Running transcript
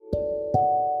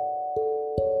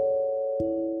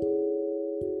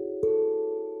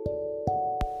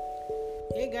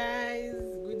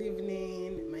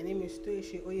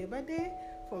Feloshe Oyebade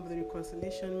from the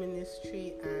Reconciliation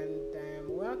Ministry, and I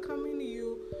am welcoming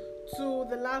you to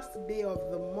the last day of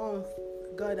the month.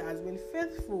 God has been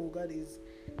faithful. God is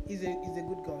a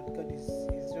good God. God is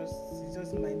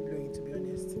just mind blowing, to be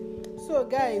honest. So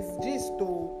guys,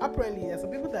 apparently there are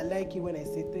some people that like it when I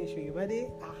say Feloshe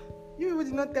Oyebade. You people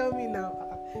did not tell me now.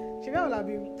 Shiva will have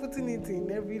been putting it in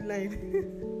every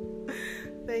line.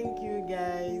 Thank you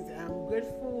guys. I'm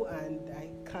grateful and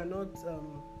I cannot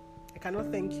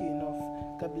thank you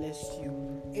enough. God bless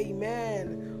you.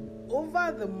 Amen.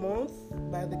 Over the month,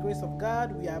 by the grace of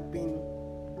God, we have been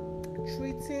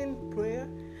treating prayer,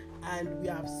 and we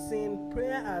have seen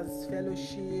prayer as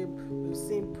fellowship. We've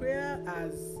seen prayer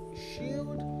as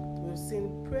shield. We've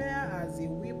seen prayer as a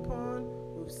weapon.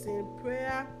 We've seen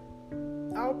prayer,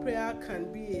 how prayer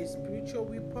can be a spiritual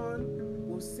weapon.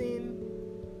 We've seen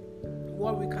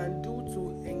what we can do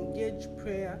to engage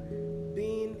prayer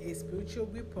being a spiritual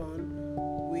weapon.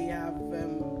 We have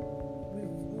we've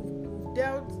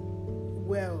dealt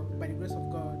well, by the grace of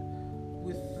God,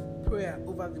 with prayer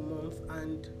over the month,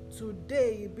 and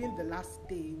today, being the last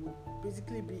day, will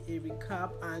basically be a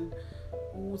recap, and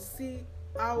we'll see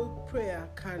how prayer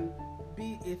can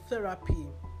be a therapy.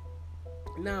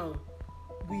 Now,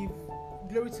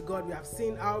 glory to God, we have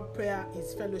seen how prayer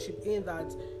is fellowship, in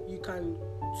that you can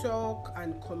talk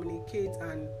and communicate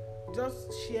and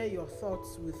just share your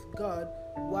thoughts with God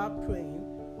while praying.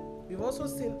 We've also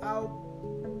seen how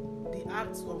the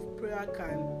acts of prayer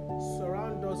can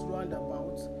surround us round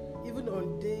about, even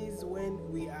on days when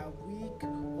we are weak,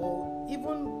 or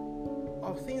even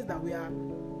of things that we are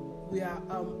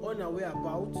unaware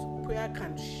about. Prayer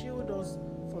can shield us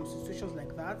from situations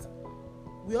like that.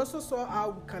 We also saw how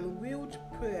we can wield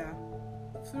prayer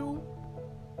through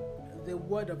the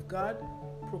Word of God,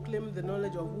 proclaiming the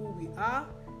knowledge of who we are,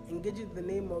 engaging the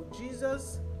name of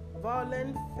Jesus,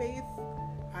 violent faith,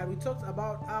 and we talked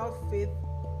about how faith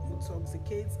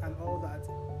intoxicates and all that.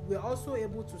 We're also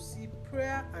able to see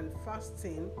prayer and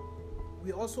fasting.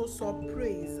 We also saw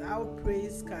praise, how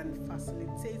praise can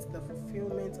facilitate the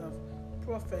fulfillment of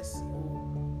prophecy.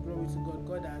 Oh, glory to God.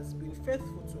 God has been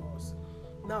faithful to us.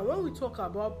 Now, when we talk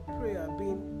about prayer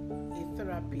being a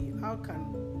therapy, how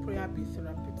can prayer be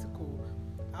therapeutical?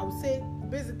 I would say,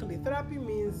 basically, therapy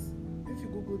means, if you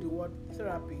Google the word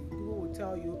therapy, Google will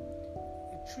tell you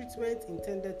a treatment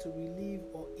intended to relieve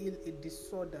or heal a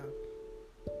disorder.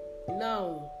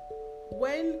 Now,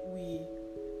 when we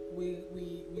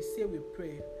say we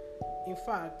pray, in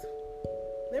fact,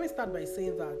 let me start by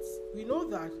saying that we know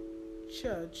that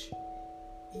church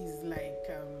is like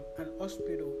an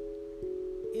hospital,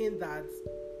 in that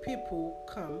people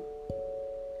come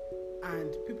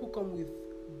with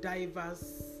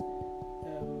diverse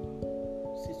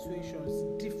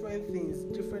situations, different things,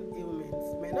 different ailments.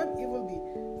 It might not even be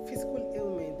physical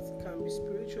ailments, it can be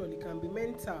spiritual, it can be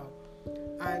mental,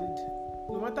 and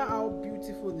no matter how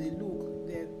beautiful they look,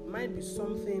 there might be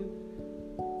something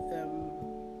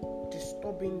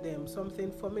disturbing them,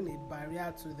 something forming a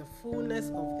barrier to the fullness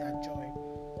of their joy.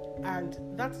 And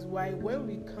that's why when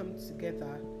we come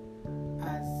together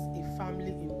as a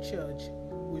family in church,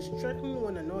 we strengthen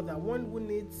one another. One who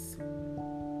needs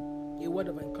a word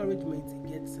of encouragement, he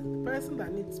gets it. The person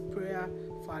that needs prayer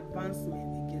for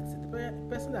advancement, he gets it. The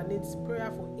person that needs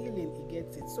prayer for healing, he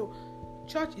gets it. So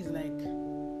church is like,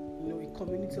 a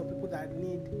community of people that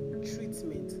need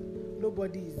treatment.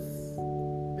 Nobody is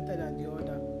better than the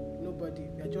other. Nobody.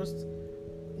 We are just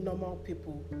normal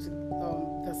people,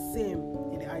 the same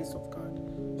in the eyes of God.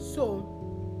 So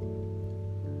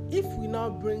if we now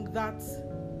bring that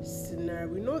scenario,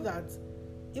 we know that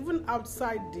even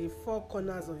outside the four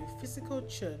corners of a physical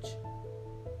church,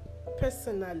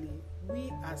 personally,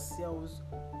 we ourselves,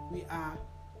 we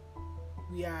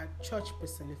are church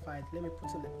personified. Let me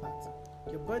put it like that.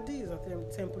 Your body is a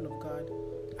temple of God,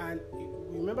 and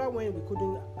remember when we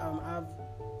couldn't have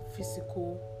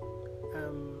physical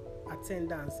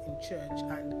attendance in church,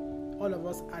 and all of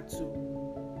us had to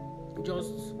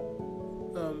just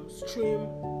stream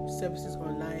services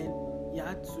online. You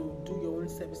had to do your own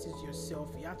services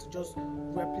yourself. You had to just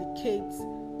replicate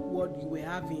what you were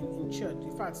having in church.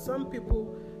 In fact, some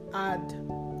people had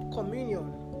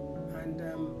communion, and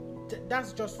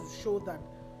that's just to show that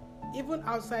even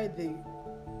outside the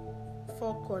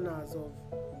four corners of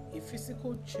a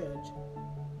physical church,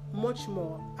 much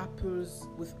more happens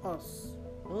with us.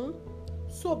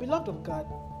 So, beloved of God,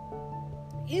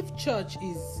 if church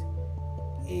is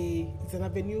an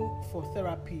avenue for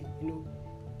therapy,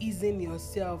 easing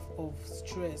yourself of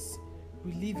stress,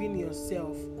 relieving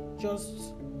yourself,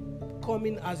 just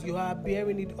coming as you are,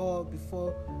 bearing it all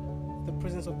before the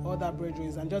presence of other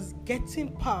brethren, and just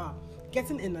getting power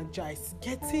getting energized,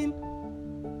 getting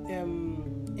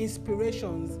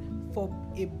inspirations for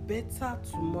a better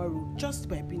tomorrow just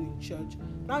by being in church.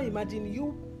 Now imagine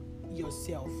you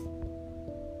yourself,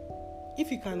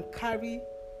 if you can carry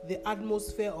the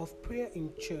atmosphere of prayer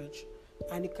in church,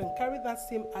 and you can carry that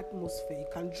same atmosphere, you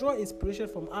can draw inspiration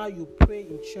from how you pray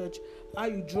in church, how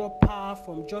you draw power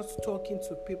from just talking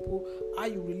to people, how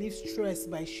you relieve stress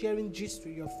by sharing gist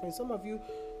with your friends. Some of you,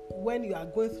 when you are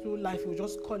going through life, you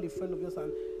just call a friend of yours,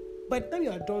 and by the time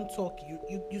you are done talking,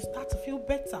 you start to feel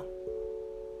better.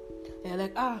 And you're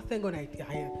like, thank God I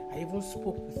even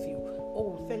spoke with you.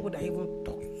 Oh, thank God I even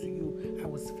talked to you. I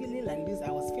was feeling like this.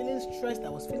 I was feeling stressed. I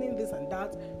was feeling this and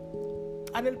that.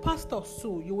 And then pastors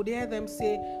too, you would hear them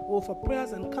say, for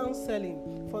prayers and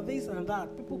counseling, for this and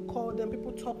that. People call them,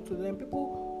 people talk to them,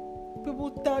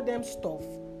 people tell them stuff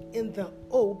in the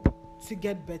hope to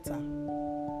get better.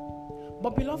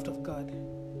 But beloved of God,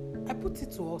 I put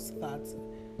it to us that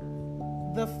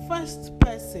the first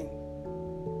person,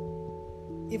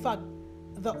 in fact,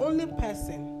 the only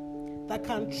person that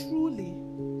can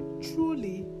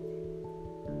truly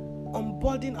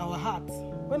unburden our hearts.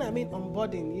 When I mean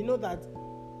unburden, you know that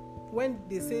when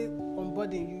they say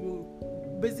unburden, you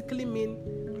basically mean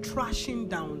trashing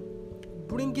down,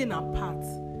 bringing apart.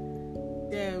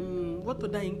 What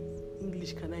other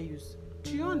English can I use?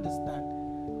 Do you understand?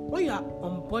 When you are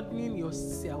unburdening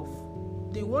yourself,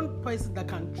 the one person that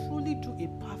can truly do a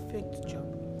perfect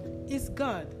job is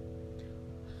God.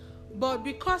 But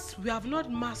because we have not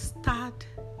mastered,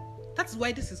 that's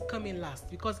why this is coming last.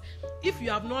 Because if you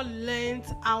have not learned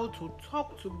how to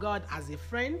talk to God as a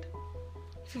friend,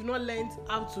 if you've not learned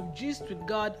how to gist with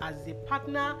God as a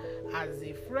partner, as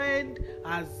a friend,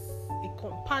 as a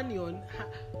companion,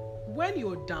 when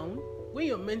you're down, when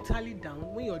you're mentally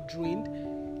down, when you're drained,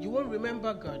 you won't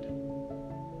remember God.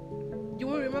 You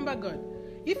won't remember God.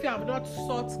 If you have not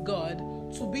sought God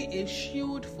to be a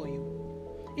shield for you,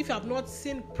 if you have not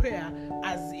seen prayer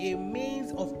as a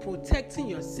means of protecting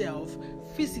yourself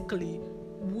physically,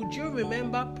 would you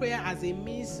remember prayer as a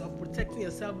means of protecting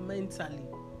yourself mentally?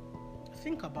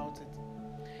 Think about it.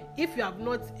 If you have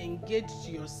not engaged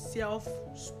yourself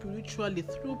spiritually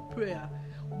through prayer,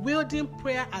 wielding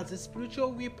prayer as a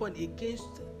spiritual weapon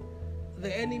against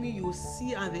the enemy you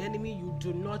see and the enemy you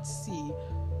do not see,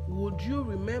 would you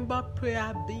remember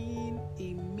prayer being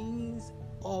a means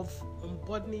of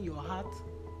unburdening your heart?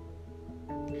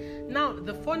 Now,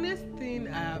 the funniest thing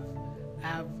I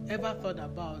have ever thought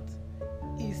about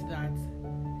is that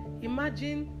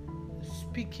imagine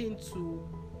speaking to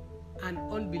an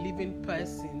unbelieving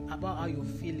person about how you're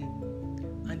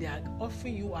feeling, and they are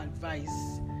offering you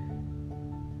advice.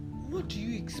 What do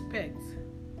you expect?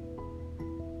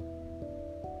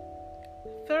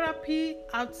 Therapy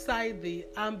outside the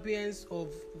ambience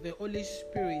of the Holy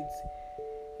Spirit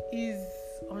is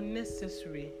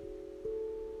unnecessary,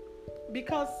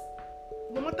 because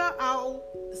no matter how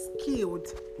skilled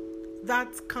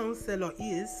that counselor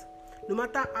is, no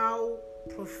matter how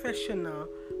professional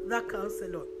that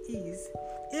counselor is,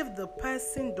 if the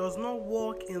person does not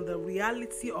walk in the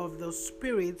reality of the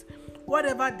Spirit,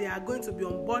 whatever they are going to be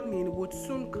unburdening would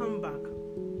soon come back.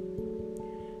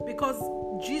 Because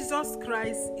Jesus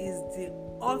Christ is the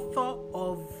author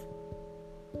of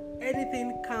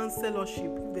anything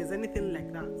counselorship, if there's anything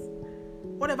like that.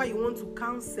 Whatever you want to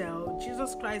counsel,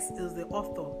 Jesus Christ is the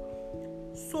author.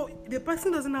 So the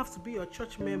person doesn't have to be your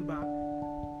church member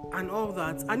and all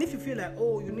that. And if you feel like,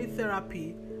 you need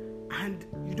therapy and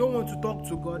you don't want to talk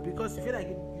to God because you feel like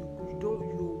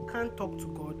you can't talk to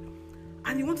God,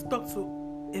 and you want to talk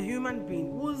to a human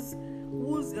being whose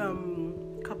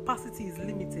capacity is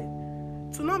limited,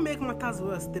 to not make matters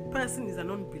worse, the person is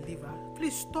an unbeliever,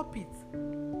 please stop it.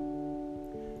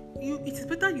 It is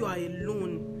better you are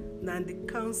alone than the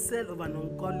counsel of an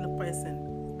ungodly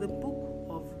person.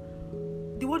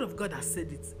 The word of God has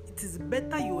said it. It is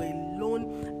better you are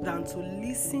alone than to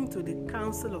listen to the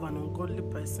counsel of an ungodly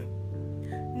person.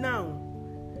 Now,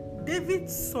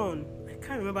 David's son, I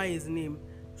can't remember his name,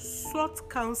 sought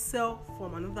counsel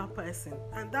from another person,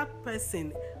 and that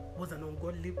person was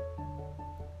ungodly,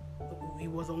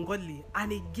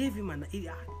 and he gave him he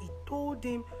told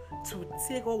him to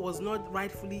take what was not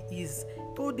rightfully his,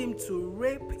 told him to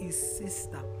rape his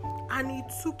sister, and he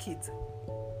took it.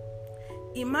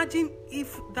 Imagine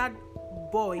if that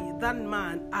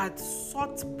man had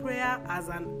sought prayer as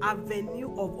an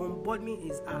avenue of unburdening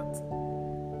his heart.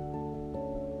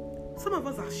 Some of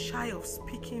us are shy of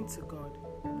speaking to God.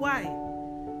 Why?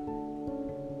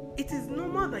 It is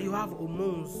normal that you have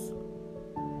hormones.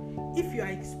 If you are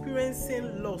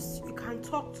experiencing loss, you can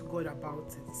talk to God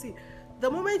about it. See, the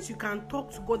moment you can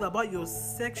talk to God about your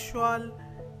sexual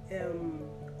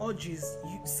urges,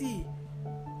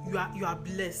 you are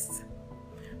blessed.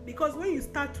 Because when you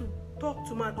start to talk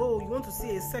to man, you want to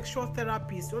see a sexual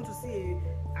therapist, you want to see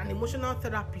an emotional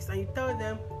therapist, and you tell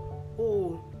them,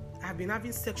 I've been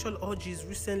having sexual urges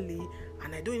recently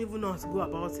and I don't even know how to go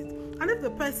about it. And if the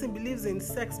person believes in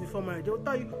sex before marriage, they'll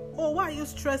tell you, why are you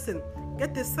stressing?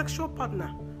 Get a sexual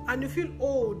partner. And you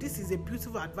feel, this is a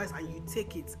beautiful advice, and you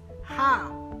take it.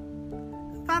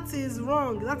 That is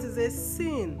wrong. That is a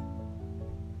sin.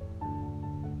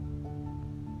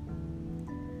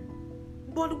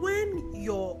 But when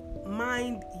your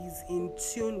mind is in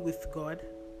tune with God,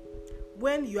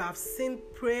 when you have seen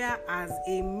prayer as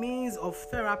a means of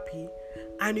therapy,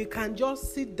 and you can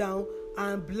just sit down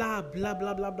and blah, blah,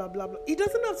 blah, blah, blah, blah, blah. It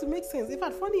doesn't have to make sense. In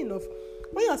fact, funny enough,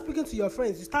 when you are speaking to your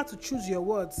friends, you start to choose your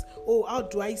words. How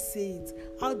do I say it?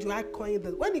 How do I coin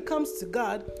that? When it comes to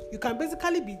God, you can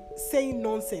basically be saying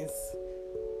nonsense.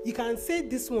 You can say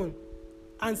this one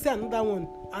and say another one.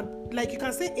 And like you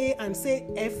can say A and say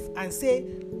F and say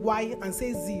Y and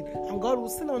say Z, and God will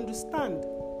still understand.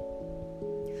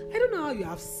 I don't know how you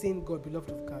have seen God, beloved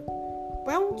of God,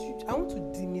 but I want to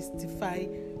demystify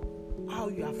how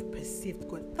you have perceived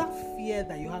God. That fear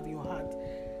that you have in your heart,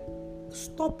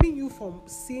 stopping you from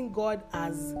seeing God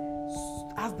as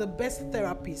the best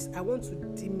therapist. I want to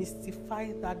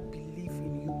demystify that belief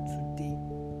in you today.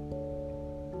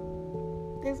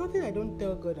 There's nothing I don't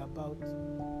tell God about.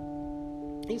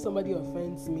 If somebody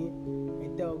offends me, I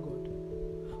tell God.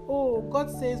 God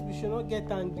says we should not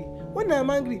get angry. When I'm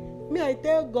angry, I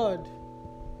tell God,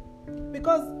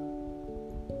 because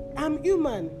I'm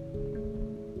human,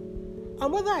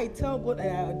 and whether I tell God or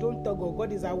I don't tell God,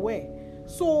 God is aware.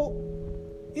 So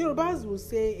Yorubas will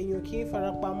say,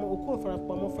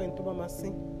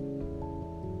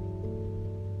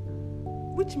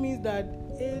 which means that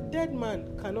a dead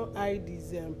man cannot hide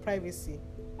his privacy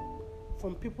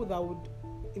from people that would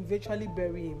eventually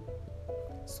bury him.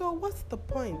 So what's the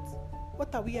point?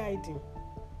 What are we hiding?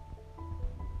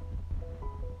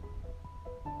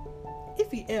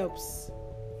 If it helps,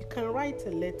 you can write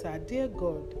a letter. Dear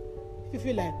God, if you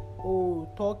feel like,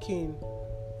 talking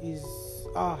is,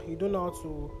 you don't know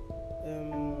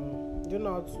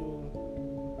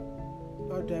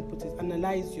how do I put it,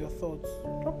 analyze your thoughts.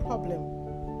 No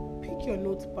problem. Pick your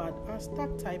notepad and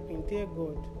start typing. Dear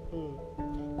God,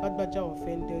 Badbaja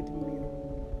offended me.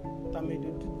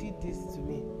 Tamedo did this to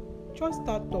me. Just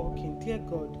start talking. Dear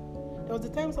God, there was a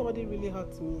time somebody really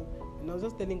hurt me, and I was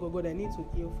just telling God, I need to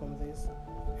heal from this.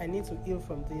 I need to heal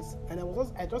from this. And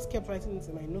I just kept writing it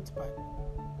in my notepad.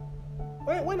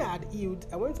 When I had healed,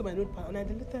 I went to my notepad and I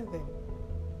deleted them.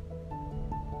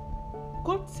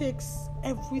 God takes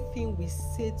everything we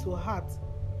say to heart.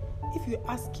 If you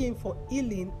ask Him for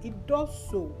healing, He does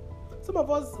so. Some of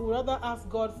us would rather ask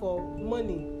God for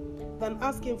money than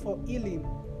ask Him for healing.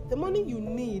 The money you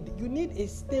need a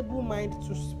stable mind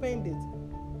to spend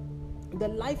it. The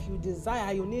life you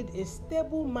desire, you need a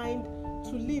stable mind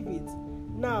to live it.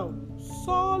 Now,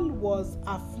 Saul was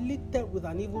afflicted with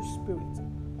an evil spirit.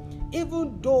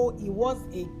 Even though he was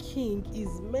a king,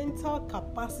 his mental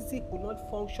capacity could not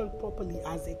function properly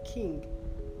as a king.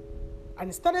 And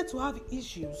he started to have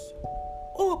issues.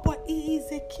 But he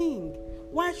is a king.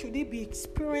 Why should he be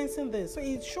experiencing this? So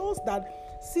it shows that,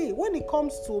 when it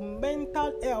comes to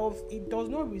mental health, it does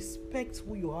not respect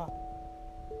who you are.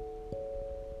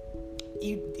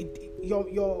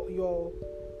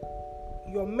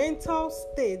 Your mental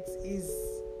state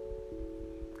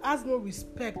has no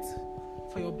respect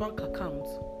for your bank account.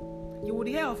 You would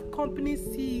hear of company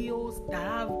CEOs that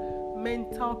have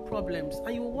mental problems,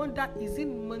 and you will wonder, is it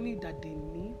money that they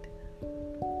need?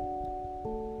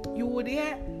 You would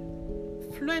hear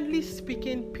fluently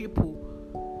speaking people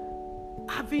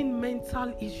having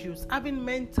mental issues, having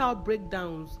mental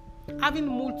breakdowns, having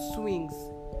mood swings,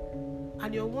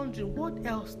 and you're wondering, what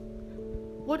else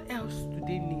do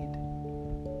they need?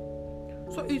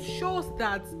 So it shows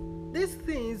that these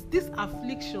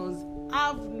afflictions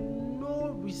have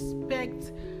no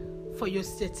respect for your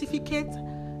certificate.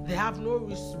 They have no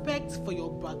respect for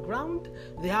your background.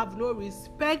 They have no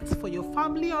respect for your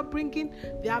family upbringing.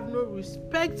 They have no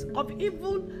respect of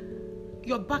even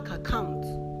your bank account.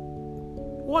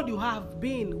 What you have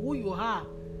been, who you are.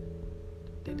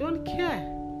 They don't care.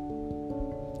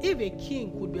 If a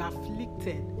king could be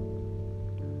afflicted.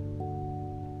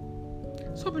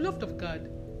 So, beloved of God,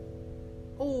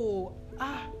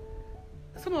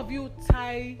 some of you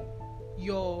tie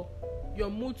your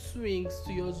mood swings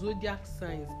to your zodiac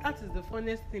signs. That is the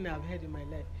funniest thing I've heard in my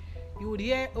life. You would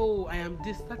hear, I am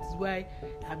this, that is why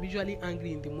I'm usually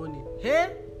angry in the morning.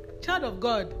 Hey, Child of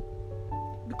God,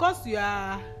 because you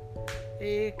are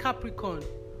a Capricorn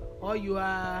or you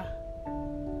are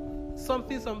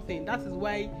something, that is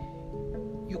why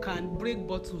you can break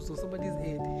bottles on somebody's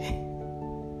head.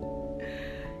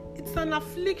 It's an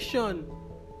affliction.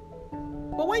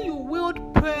 But when you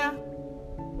wield prayer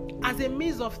as a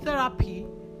means of therapy,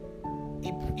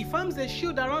 it forms a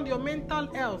shield around your mental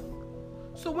health.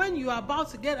 So when you are about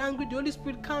to get angry, the Holy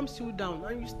Spirit calms you down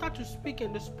and you start to speak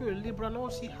in the Spirit.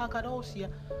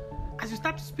 As you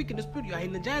start to speak in the Spirit, you are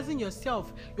energizing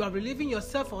yourself. You are relieving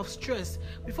yourself of stress.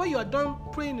 Before you are done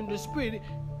praying in the Spirit,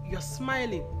 you're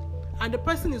smiling. And the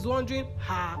person is wondering,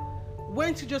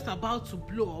 weren't you just about to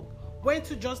blow up? Weren't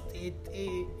you just a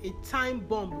time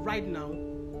bomb right now?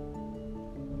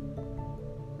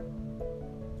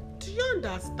 Do you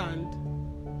understand?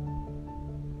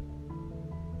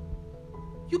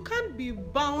 You can't be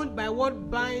bound by what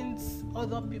binds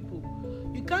other people.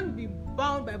 You can't be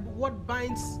bound by what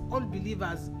binds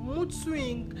unbelievers. Mood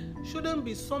swing shouldn't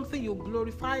be something you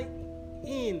glorify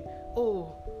in.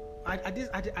 At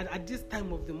this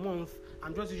time of the month,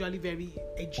 I'm just usually very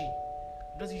edgy.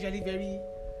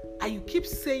 And you keep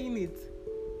saying it.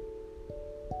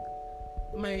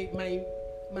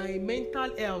 My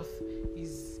mental health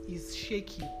is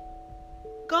shaky.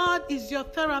 God is your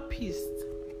therapist.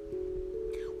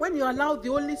 When you allow the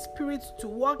Holy Spirit to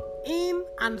work in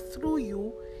and through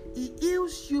you, He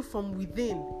heals you from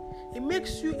within. It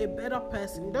makes you a better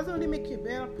person. It doesn't only make you a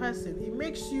better person, it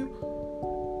makes you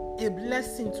a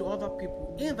blessing to other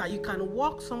people. In that you can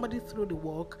walk somebody through the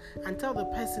walk and tell the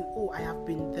person, I have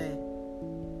been there.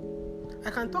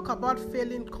 I can talk about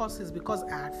failing courses because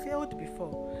I had failed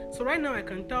before. So right now I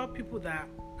can tell people that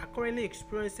are currently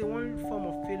experiencing one form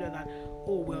of failure that,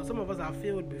 some of us have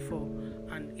failed before.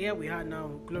 And here we are now.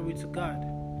 Glory to God.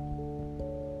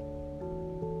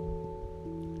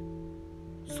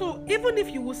 So even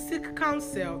if you will seek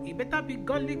counsel, it better be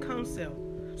godly counsel.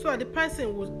 So that the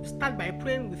person will start by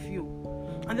praying with you.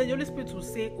 And then the Holy Spirit will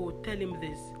say, tell him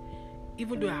this.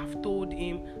 Even though I have told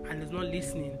him and he's not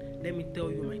listening, let me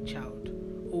tell you, my child.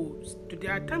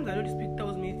 There are times that the Holy Spirit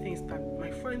tells me things that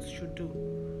my friends should do.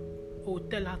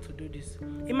 Tell her to do this.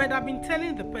 It might have been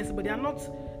telling the person, but they are not.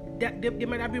 They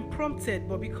might have been prompted,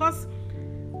 but because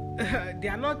they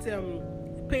are not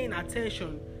paying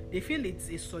attention, they feel it's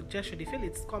a suggestion. They feel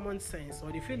it's common sense,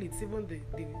 or they feel it's even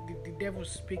the devil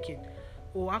speaking.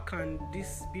 How can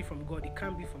this be from God? It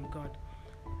can't be from God,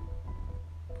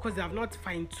 because they have not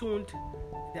fine-tuned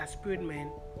their spirit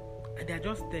man, and they are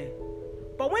just there.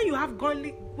 But when you have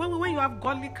godly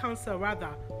counsel,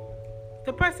 rather,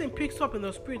 the person picks up in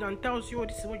the spirit and tells you,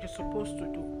 this is what you're supposed to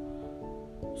do.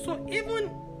 So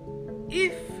even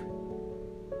if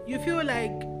you feel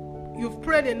like you've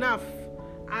prayed enough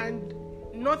and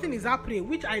nothing is happening,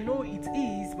 which I know it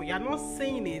is, but you're not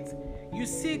saying it, you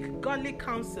seek godly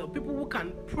counsel, people who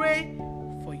can pray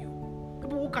for you,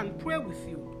 people who can pray with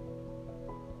you.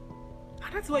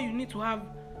 And that's why you need to have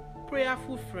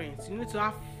prayerful friends. You need to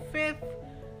have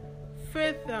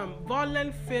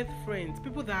violent faith friends,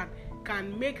 people that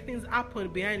can make things happen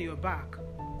behind your back.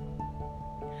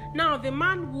 Now, the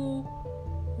man who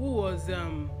was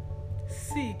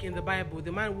sick in the Bible,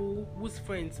 the man whose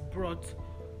friends brought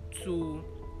to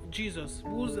Jesus,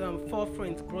 whose 4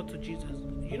 friends brought to Jesus,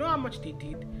 you know how much they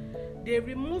did? They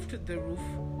removed the roof,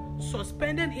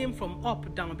 suspended him from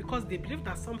up down, because they believed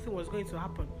that something was going to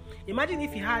happen. Imagine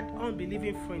if he had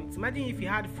unbelieving friends. Imagine if he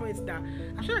had friends that,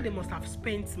 I'm sure they must have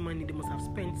spent money, they must have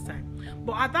spent time.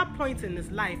 But at that point in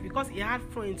his life, because he had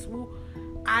friends who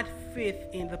had faith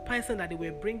in the person that they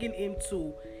were bringing him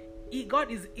to,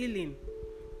 God is healing.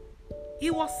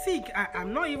 He was sick.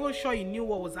 I'm not even sure he knew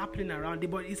what was happening around him,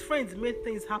 but his friends made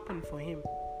things happen for him.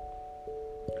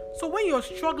 So when you're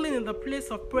struggling in the place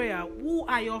of prayer, who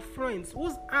are your friends?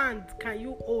 Whose hand can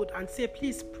you hold and say,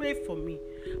 please pray for me?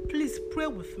 Please pray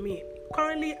with me.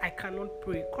 Currently, I cannot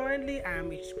pray. Currently, I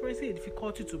am experiencing a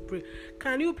difficulty to pray.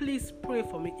 Can you please pray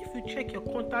for me? If you check your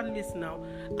contact list now,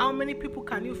 how many people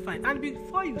can you find? And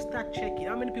before you start checking,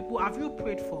 how many people have you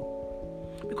prayed for?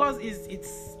 Because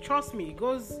it's trust me, it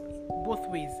goes both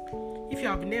ways. If you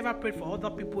have never prayed for other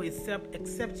people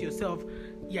except yourself,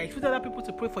 expect other people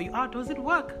to pray for you. How does it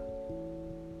work?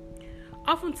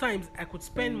 Oftentimes, I could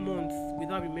spend months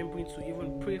without remembering to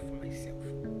even pray for myself.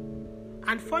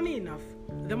 And funny enough,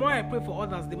 the more I pray for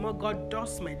others, the more God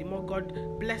does me, the more God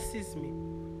blesses me.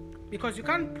 Because you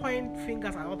can't point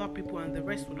fingers at other people and the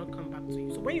rest will not come back to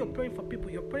you. So when you're praying for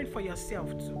people, you're praying for yourself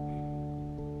too.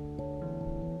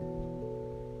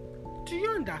 Do you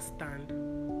understand?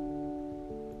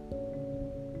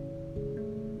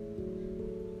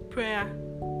 Prayer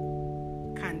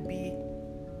can be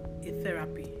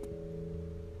therapy.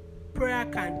 Prayer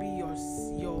can be your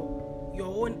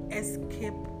own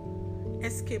escape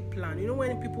plan. You know,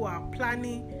 when people are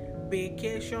planning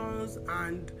vacations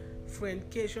and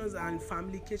friendcations and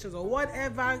familycations or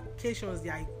whatever cations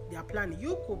they are planning,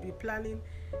 you could be planning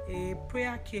a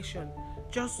prayercation,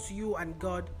 just you and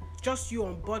God, just you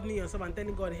unburdening yourself and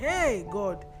telling God, hey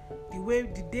God, the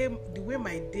way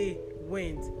my day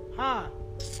went,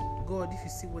 God, if you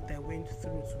see what I went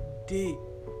through today,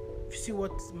 if you see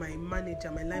what my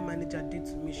line manager did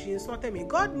to me, she insulted me.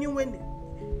 God knew when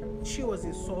she was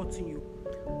insulting you.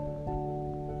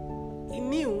 He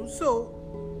knew. So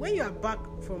when you are back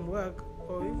from work,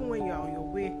 or even when you are on your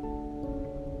way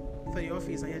for the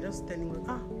office and you're just telling God,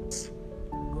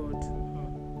 God,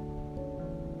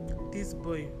 this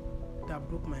boy that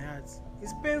broke my heart,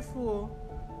 it's painful.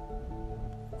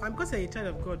 And because you're a child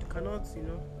of God, you cannot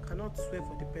swear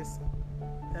for the person.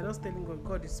 You're just telling God,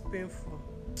 God is painful.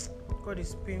 God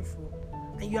is painful.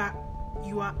 And you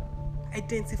are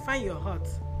identifying your hurt.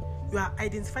 You are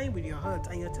identifying with your hurt,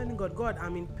 and you're telling God, God,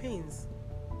 I'm in pains.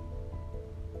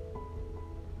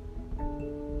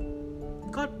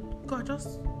 God,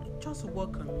 just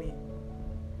work on me.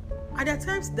 And there are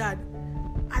times that,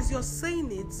 as you're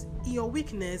saying it in your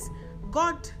weakness,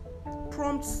 God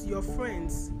prompts your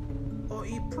friends, or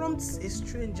He prompts a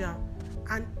stranger,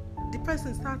 and the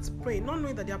person starts praying, not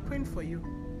knowing that they are praying for you.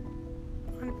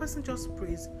 And the person just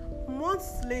prays.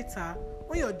 Months later,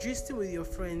 when you're gisting with your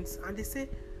friends, and they say,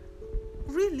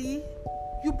 really?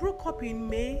 You broke up in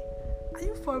May? Are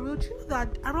you for real? Do you know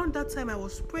that around that time I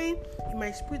was praying in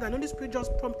my spirit, and Holy Spirit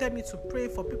just prompted me to pray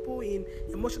for people in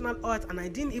emotional hurt, and I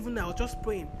didn't even know, I was just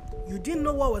praying. You didn't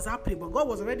know what was happening, but God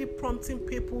was already prompting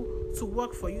people to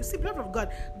work for you. See, beloved of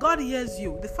God, God hears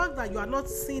you. The fact that you are not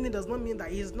seeing it does not mean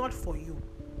that He is not for you.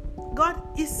 God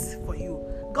is for you.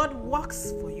 God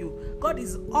works for you. God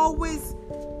is always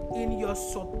in your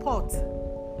support.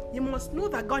 You must know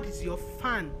that God is your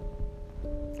fan.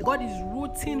 God is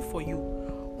rooting for you.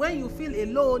 When you feel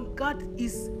alone, God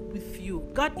is with you.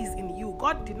 God is in you.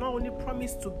 God did not only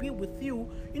promise to be with you.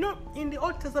 You know, in the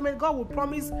Old Testament, God will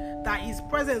promise that His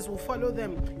presence will follow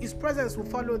them. His presence will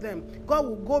follow them. God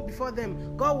will go before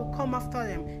them. God will come after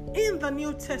them. In the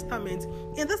New Testament,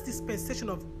 in this dispensation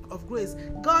of grace,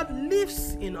 God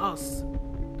lives in us.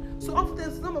 So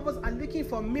often, some of us are looking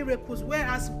for miracles,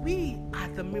 whereas we are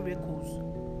the miracles.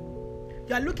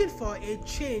 You are looking for a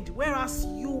change, whereas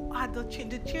you are the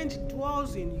change. The change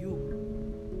dwells in you.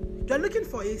 You are looking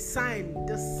for a sign.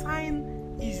 The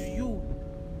sign is you.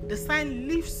 The sign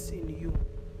lives in you.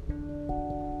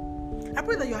 I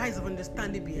pray that your eyes of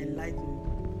understanding be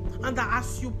enlightened, and that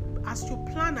as you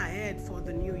plan ahead for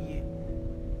the new year,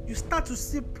 you start to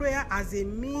see prayer as a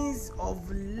means of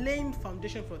laying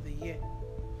foundation for the year.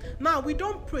 Now, we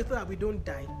don't pray so that we don't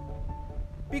die,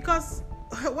 because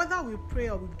whether we pray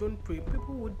or we don't pray,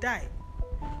 people will die.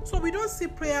 So we don't see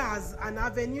prayer as an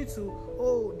avenue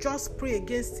to just pray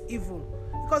against evil,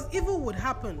 because evil would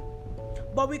happen.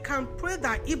 But we can pray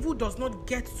that evil does not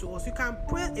get to us. You can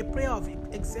pray a prayer of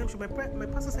exemption. My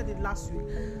pastor said it last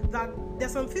week, that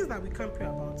there's some things that we can't pray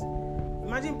about.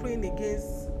 Imagine praying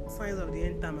against signs of the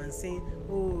end time and saying,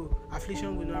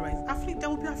 affliction will not rise. There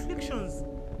will be afflictions.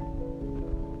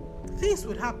 Things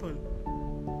would happen.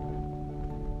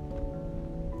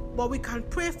 But we can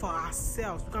pray for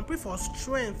ourselves. We can pray for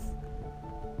strength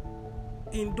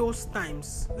in those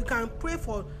times. We can pray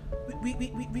for, we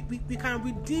can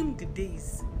redeem the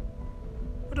days.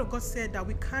 The Word of God said that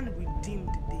we can redeem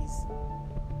the days.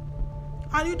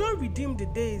 And you don't redeem the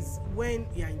days when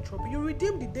you're in trouble. You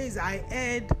redeem the days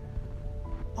ahead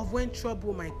of when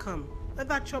trouble might come.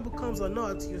 Whether trouble comes or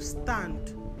not, you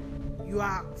stand. You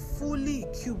are fully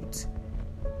equipped.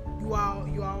 You are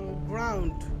on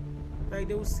ground. Like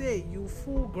they will say, you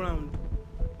full ground.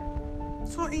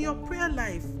 So in your prayer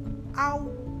life, how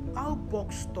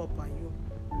boxed up are you?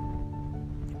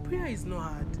 Prayer is not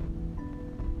hard.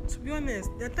 To be honest,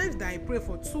 there are times that I pray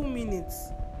for 2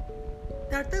 minutes.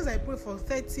 There are times I pray for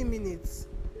 30 minutes.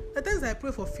 There are times I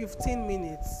pray for 15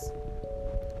 minutes.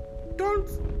 Don't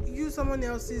use someone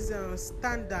else's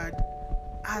standard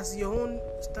as your own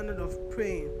standard of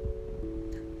praying.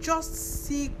 Just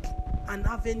seek an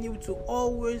avenue to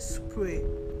always pray.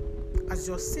 As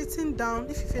you're sitting down,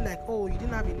 if you feel like, you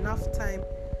didn't have enough time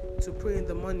to pray in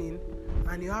the morning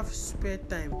and you have spare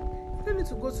time, you don't need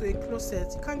to go to a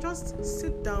closet. You can just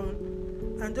sit down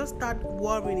and just start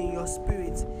worrying in your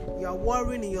spirit. You're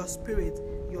worrying in your spirit.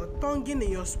 You're tonguing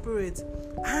in your spirit.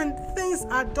 And things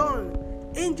are done.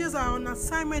 Angels are on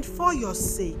assignment for your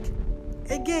sake.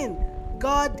 Again,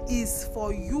 God is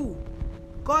for you.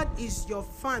 God is your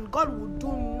fan. God will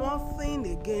do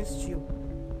nothing against you.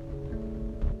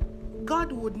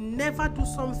 God would never do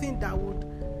something that would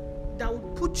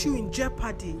put you in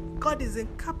jeopardy. God is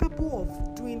incapable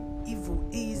of doing evil.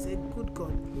 He is a good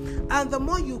God. And the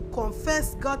more you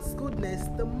confess God's goodness,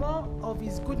 the more of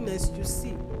his goodness you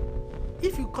see.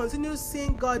 If you continue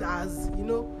seeing God as,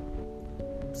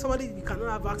 somebody you cannot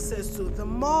have access to, the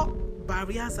more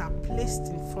barriers are placed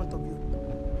in front of you.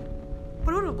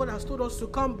 But the Word of God has told us to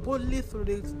come boldly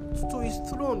to his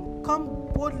throne. Come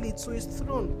boldly to his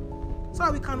throne so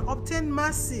that we can obtain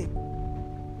mercy.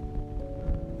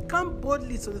 Come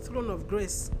boldly to the throne of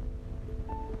grace.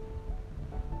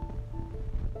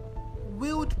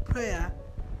 Wield prayer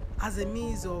as a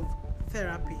means of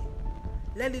therapy.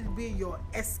 Let it be your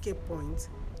escape point.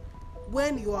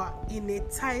 When you are in a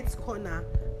tight corner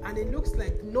and it looks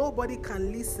like nobody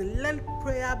can listen, let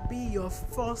prayer be your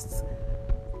first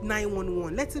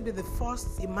 911. Let it be the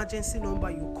first emergency number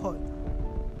you call.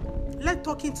 Let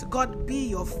talking to God be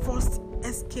your first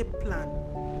escape plan.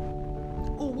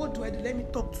 Oh, what do I do? Let me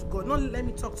talk to God. Not let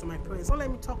me talk to my parents. Not let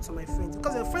me talk to my friends.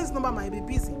 Because your friend's number might be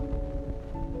busy.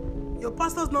 Your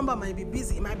pastor's number might be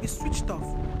busy. It might be switched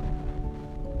off.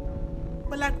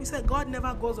 But like we said, God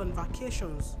never goes on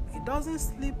vacations. He doesn't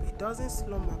sleep. He doesn't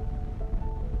slumber.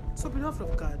 So, beloved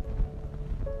of God,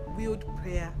 wield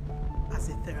prayer as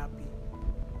a therapy.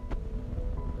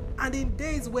 And in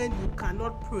days when you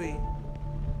cannot pray,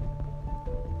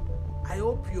 I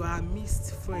hope you are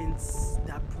amidst friends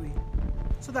that pray,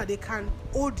 so that they can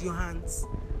hold your hands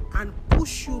and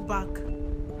push you back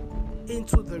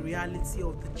into the reality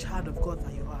of the child of God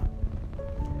that you are.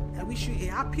 I wish you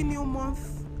a happy new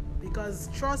month, because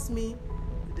trust me,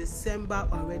 December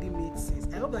already made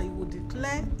sense. I hope that you will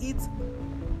declare it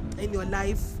in your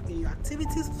life, in your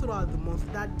activities throughout the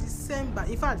month, that December,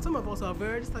 in fact, some of us have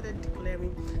already started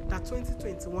declaring that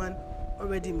 2021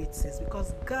 already made sense,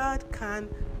 because God can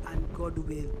and God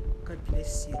will. God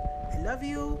bless you. I love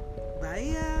you.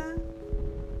 Bye.